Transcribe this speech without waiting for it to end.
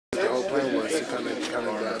The whole plan was to kind of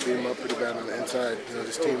beat them up pretty bad on the inside. You know,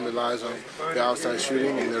 this team relies on the outside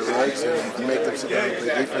shooting and their legs, and make them sit down and play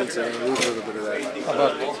defense and lose a little bit of that.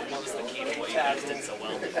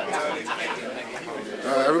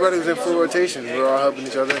 Everybody was in full rotation. We were all helping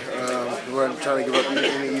each other. We weren't trying to give up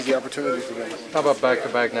any easy opportunities for them. How about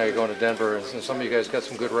back-to-back now? You're going to Denver, and some of you guys got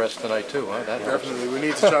some good rest tonight too, huh? That helps. Definitely. We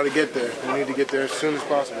need to try to get there. We need to get there as soon as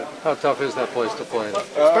possible. How tough is that place to play?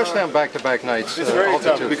 Especially on back-to-back nights. It's very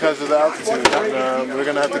tough because of the altitude. We're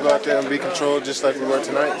going to have to go out there and be controlled just like we were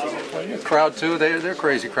tonight. Crowd too? They're a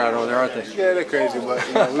crazy crowd over there, aren't they? Yeah, they're crazy, but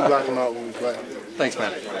we block them out when we play. Thanks,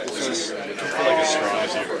 man. Is this like as strong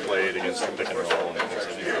as you've played against the pick and roll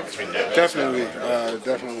between now? Definitely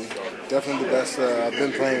the best I've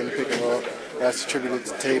been playing in the pick and roll. That's attributed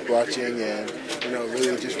to tape watching and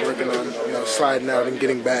really just working on sliding out and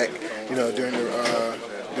getting back during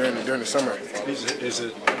the summer. Is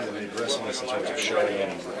it the aggressiveness in terms of showing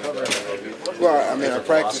and recovering? Well, I mean, I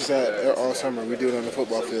practice that all summer. We do it on the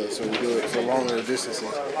football field, so we do it for longer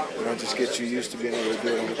distances. Just get you used to being able to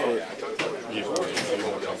do it on the court. You're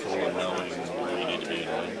more comfortable in knowing where you need to be,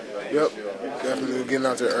 right? Yep, definitely getting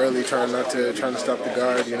out there early, trying to stop the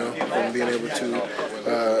guard, from being able to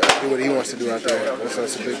do what he wants to do out there.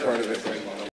 That's a big part of it.